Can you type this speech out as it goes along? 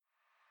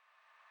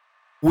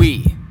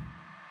We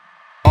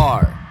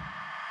are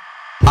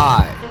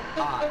I.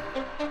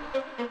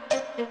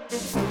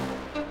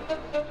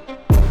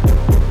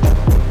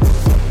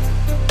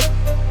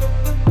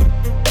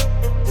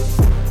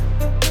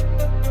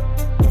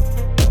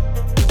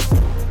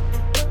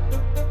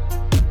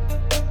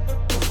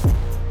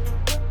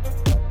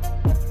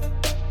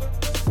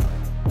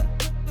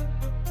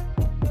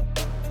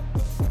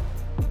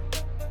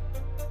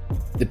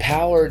 The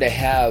power to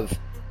have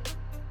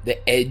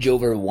the edge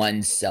over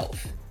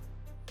oneself.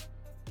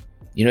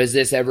 Is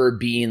this ever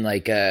being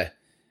like a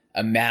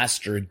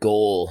master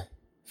goal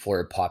for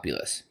a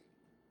populace?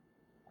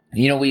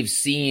 We've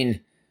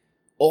seen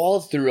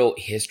all throughout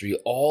history,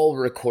 all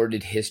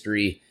recorded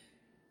history,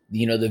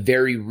 the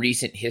very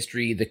recent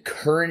history, the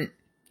current,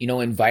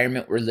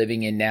 environment we're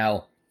living in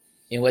now,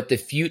 and what the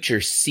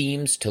future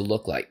seems to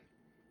look like.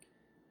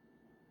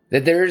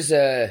 That there's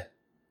a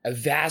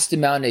vast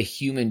amount of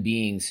human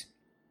beings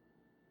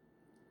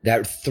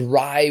that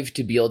thrive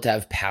to be able to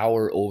have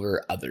power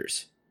over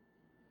others.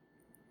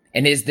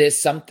 And is this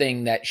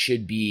something that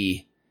should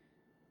be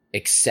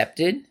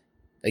accepted?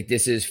 Like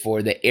this is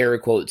for the air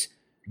quotes,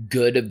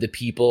 good of the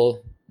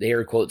people, the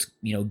air quotes,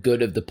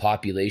 good of the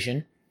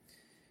population?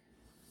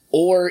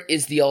 Or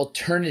is the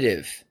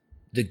alternative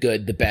the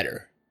good, the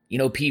better?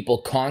 People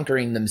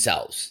conquering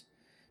themselves.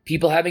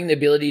 People having the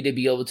ability to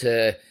be able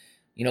to,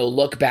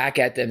 look back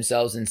at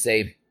themselves and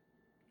say,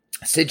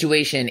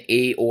 situation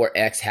A or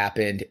X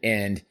happened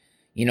and,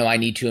 I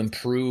need to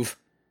improve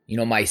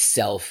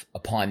myself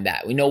upon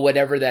that.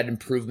 Whatever that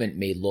improvement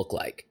may look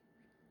like.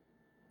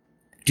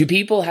 Do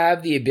people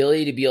have the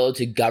ability to be able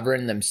to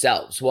govern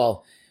themselves?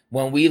 Well,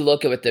 when we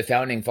look at what the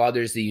founding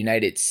fathers of the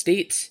United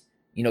States,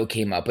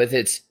 came up with,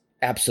 it's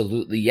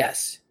absolutely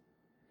yes.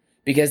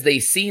 Because they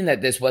seen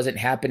that this wasn't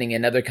happening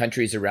in other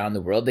countries around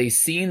the world. They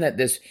seen that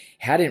this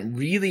hadn't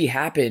really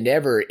happened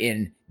ever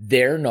in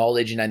their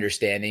knowledge and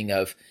understanding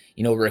of,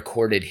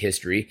 recorded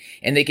history.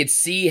 And they could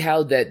see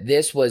how that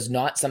this was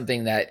not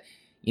something that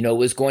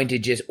was going to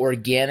just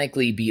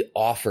organically be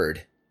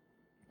offered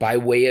by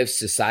way of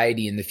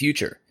society in the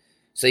future.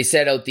 So they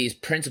set out these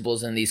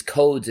principles and these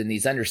codes and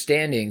these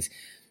understandings,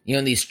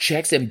 and these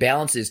checks and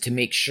balances to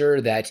make sure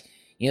that,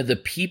 the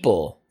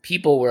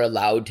people were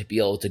allowed to be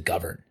able to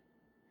govern.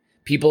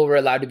 People were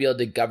allowed to be able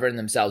to govern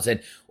themselves.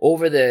 And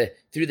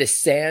through the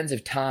sands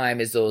of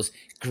time, as those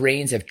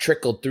grains have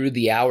trickled through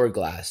the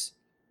hourglass,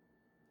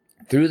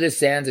 through the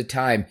sands of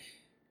time,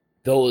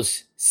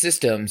 those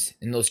systems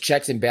and those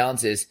checks and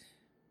balances,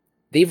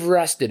 they've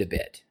rusted a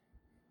bit.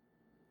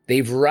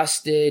 They've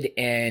rusted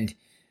and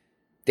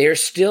they're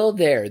still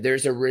there.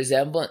 There's a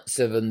resemblance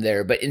of them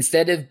there. But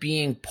instead of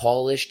being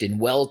polished and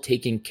well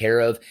taken care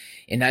of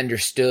and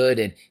understood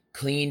and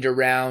cleaned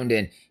around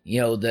and,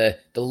 the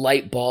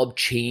light bulb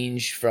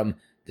changed from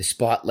the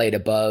spotlight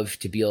above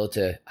to be able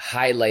to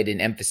highlight and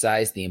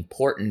emphasize the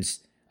importance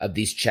of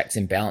these checks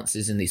and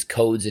balances and these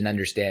codes and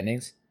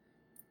understandings.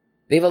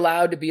 They've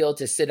allowed to be able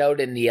to sit out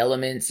in the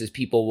elements as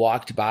people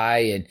walked by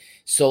and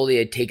slowly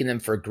had taken them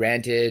for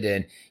granted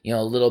and,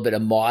 a little bit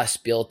of moss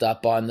built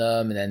up on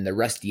them and then the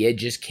rusty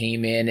edges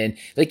came in and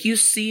like you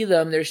see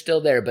them, they're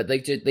still there, but they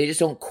just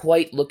don't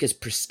quite look as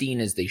pristine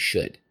as they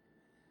should.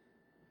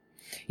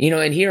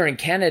 And here in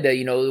Canada,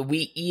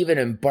 we even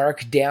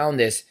embark down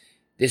this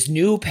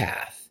new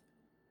path,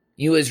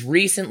 as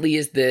recently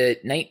as the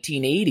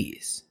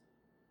 1980s.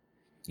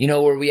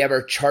 Where we have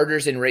our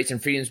charters and rights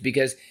and freedoms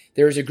because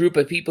there was a group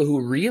of people who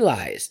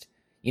realized,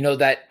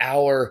 that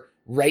our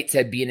rights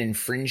had been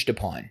infringed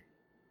upon.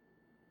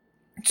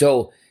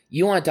 So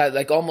you want to talk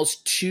like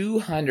almost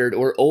 200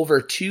 or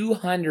over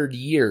 200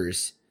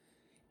 years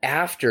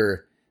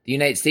after the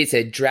United States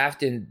had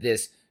drafted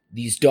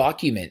these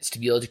documents to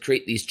be able to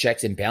create these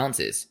checks and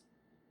balances.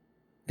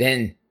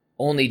 Then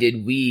only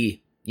did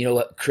we,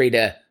 create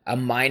a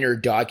minor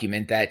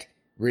document that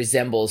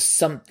resembles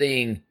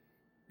something,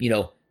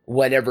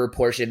 whatever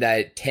portion of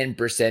that 10%,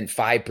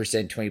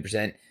 5%,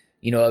 20%,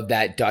 of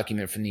that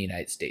document from the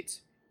United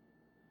States.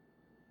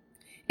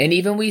 And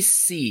even we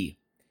see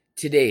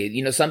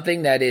today,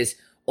 something that is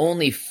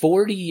only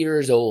 40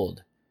 years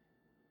old,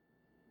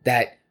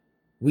 that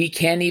we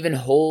can't even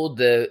hold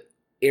the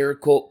air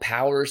quote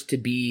powers to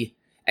be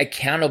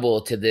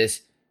accountable to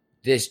this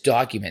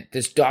document,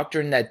 this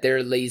doctrine that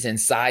there lays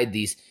inside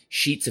these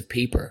sheets of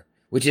paper,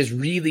 which is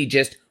really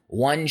just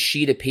one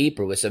sheet of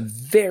paper with some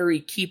very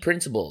key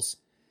principles.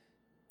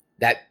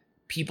 That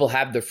people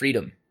have the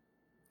freedom.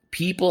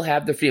 People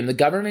have the freedom. The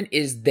government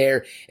is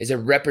there as a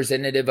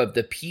representative of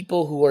the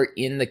people who are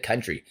in the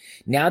country.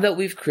 Now that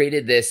we've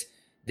created this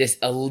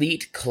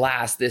elite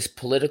class, this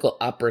political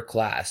upper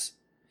class,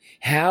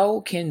 how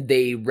can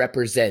they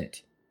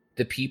represent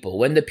the people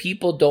when the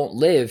people don't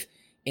live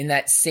in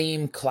that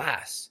same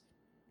class?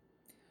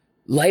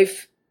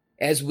 Life,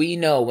 as we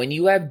know, when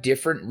you have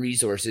different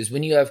resources,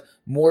 when you have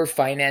more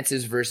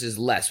finances versus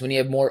less, when you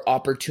have more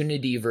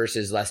opportunity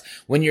versus less,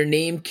 when your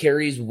name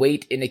carries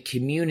weight in a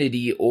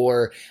community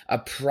or a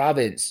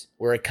province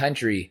or a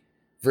country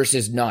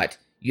versus not,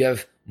 you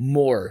have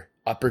more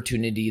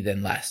opportunity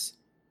than less.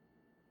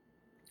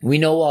 We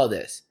know all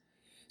this.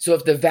 So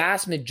if the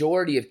vast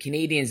majority of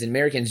Canadians and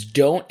Americans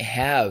don't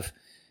have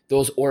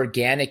those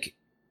organic,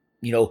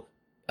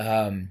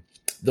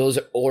 those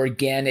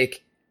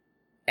organic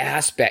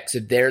aspects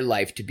of their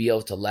life to be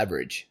able to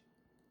leverage,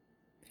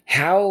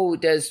 how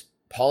does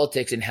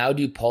politics and how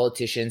do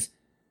politicians,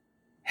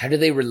 how do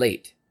they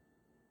relate?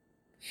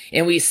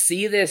 And we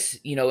see this,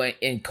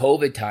 in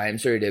COVID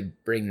times, sorry to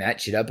bring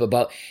that shit up,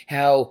 about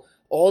how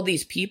all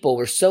these people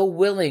were so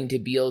willing to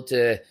be able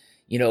to,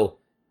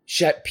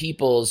 shut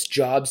people's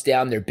jobs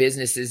down, their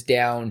businesses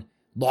down,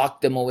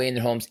 lock them away in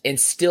their homes, and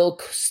still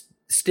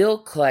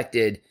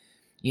collected,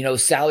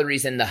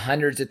 salaries in the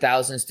hundreds of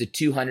thousands to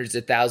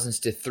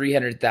 $200,000 to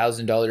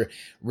 $300,000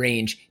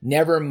 range.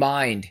 Never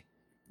mind,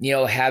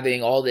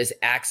 having all this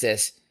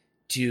access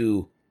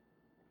to,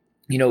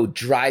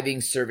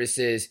 driving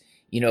services,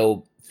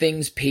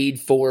 things paid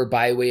for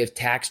by way of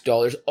tax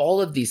dollars,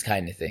 all of these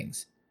kind of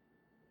things.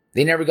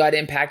 They never got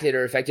impacted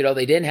or affected at all.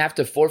 They didn't have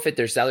to forfeit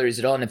their salaries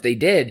at all. And if they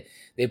did,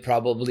 they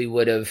probably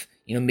would have,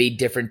 made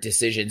different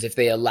decisions if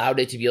they allowed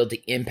it to be able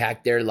to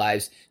impact their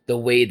lives the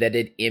way that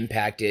it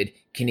impacted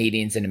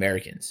Canadians and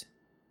Americans.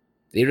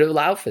 They would have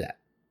allowed for that.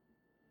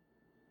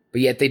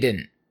 But yet they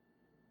didn't.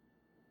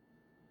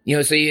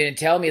 So you're going to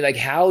tell me, like,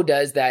 how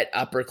does that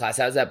upper class,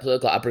 how does that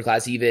political upper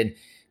class even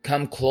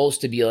come close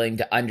to being able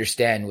to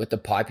understand what the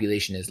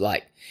population is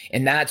like?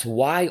 And that's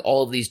why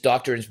all of these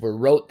doctrines were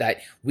wrote,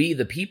 that we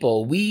the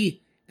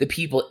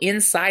people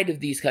inside of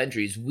these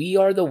countries, we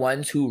are the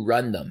ones who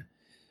run them.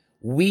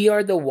 We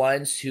are the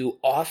ones who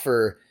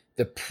offer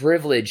the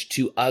privilege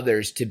to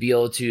others to be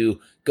able to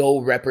go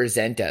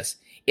represent us.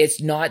 It's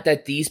not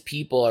that these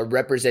people are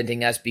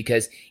representing us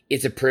because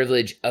it's a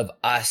privilege of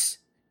us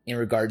in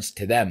regards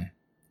to them.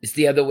 It's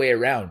the other way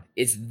around.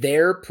 It's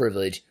their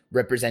privilege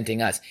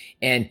representing us.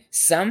 And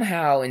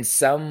somehow and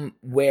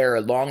somewhere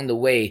along the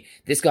way,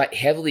 this got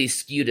heavily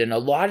skewed. And a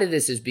lot of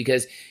this is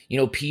because,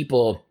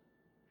 people,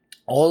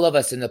 all of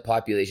us in the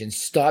population,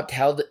 stopped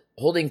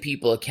holding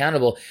people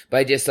accountable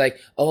by just like,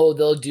 oh,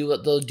 they'll do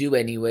what they'll do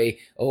anyway.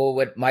 Oh,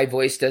 what, my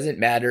voice doesn't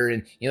matter.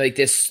 And,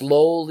 this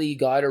slowly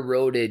got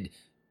eroded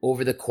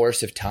over the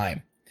course of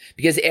time.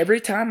 Because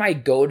every time I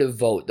go to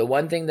vote, the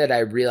one thing that I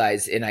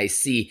realize and I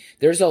see,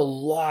 there's a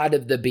lot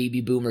of the baby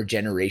boomer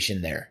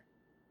generation there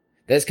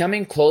that's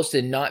coming close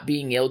to not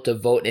being able to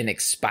vote and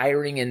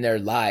expiring in their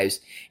lives.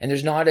 And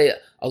there's not a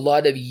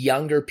lot of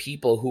younger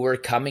people who are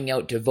coming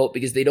out to vote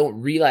because they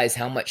don't realize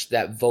how much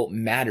that vote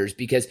matters,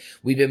 because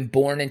we've been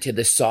born into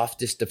the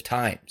softest of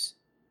times.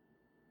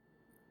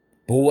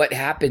 But what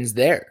happens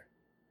there?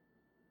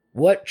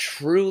 What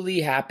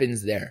truly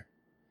happens there?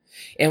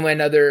 And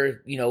when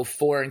other,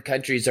 foreign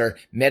countries are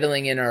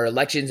meddling in our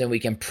elections and we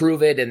can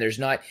prove it, and there's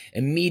not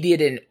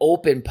immediate and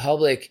open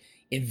public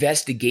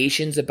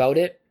investigations about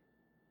it,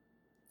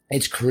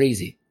 it's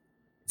crazy.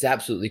 It's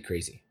absolutely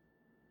crazy.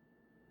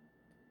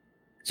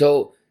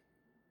 So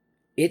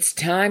it's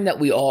time that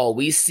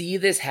we see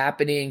this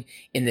happening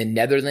in the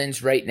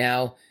Netherlands right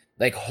now,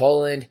 like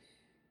Holland.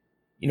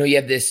 You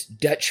have this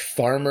Dutch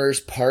Farmers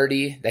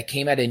Party that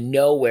came out of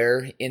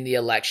nowhere in the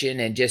election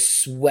and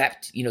just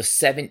swept,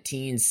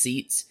 17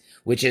 seats,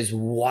 which is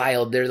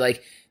wild. They're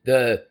like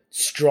the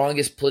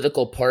strongest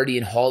political party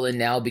in Holland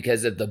now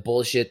because of the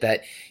bullshit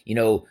that,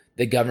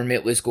 the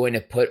government was going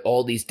to put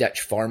all these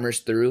Dutch farmers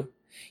through.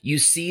 You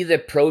see the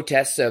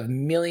protests of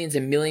millions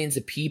and millions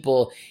of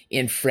people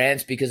in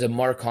France because of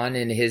Macron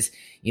and his,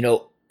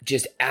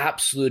 just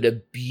absolute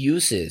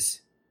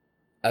abuses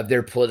of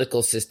their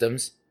political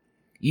systems.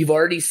 You've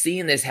already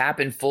seen this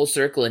happen full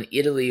circle in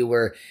Italy,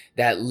 where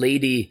that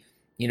lady,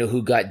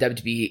 who got dubbed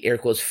to be, air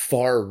quotes,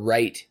 far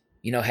right,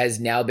 has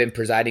now been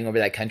presiding over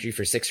that country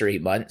for 6 or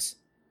 8 months.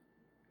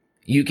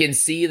 You can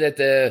see that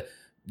the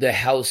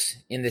House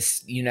in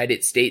the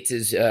United States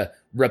is a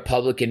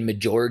Republican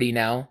majority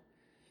now.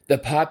 The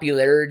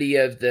popularity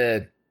of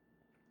the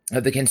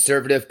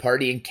Conservative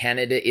Party in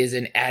Canada is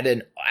at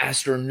an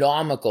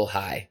astronomical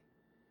high.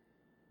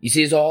 You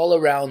see it's all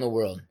around the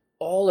world.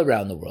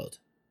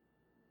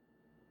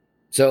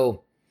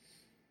 So,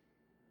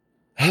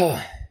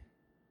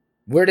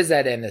 where does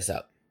that end us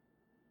up?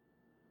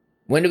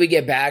 When do we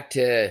get back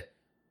to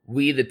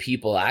we the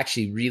people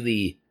actually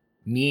really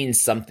mean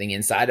something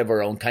inside of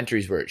our own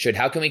countries where it should?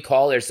 How can we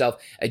call ourselves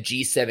a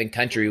G7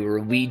 country where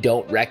we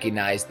don't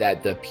recognize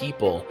that the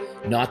people,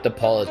 not the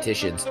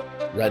politicians,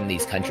 run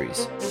these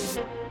countries?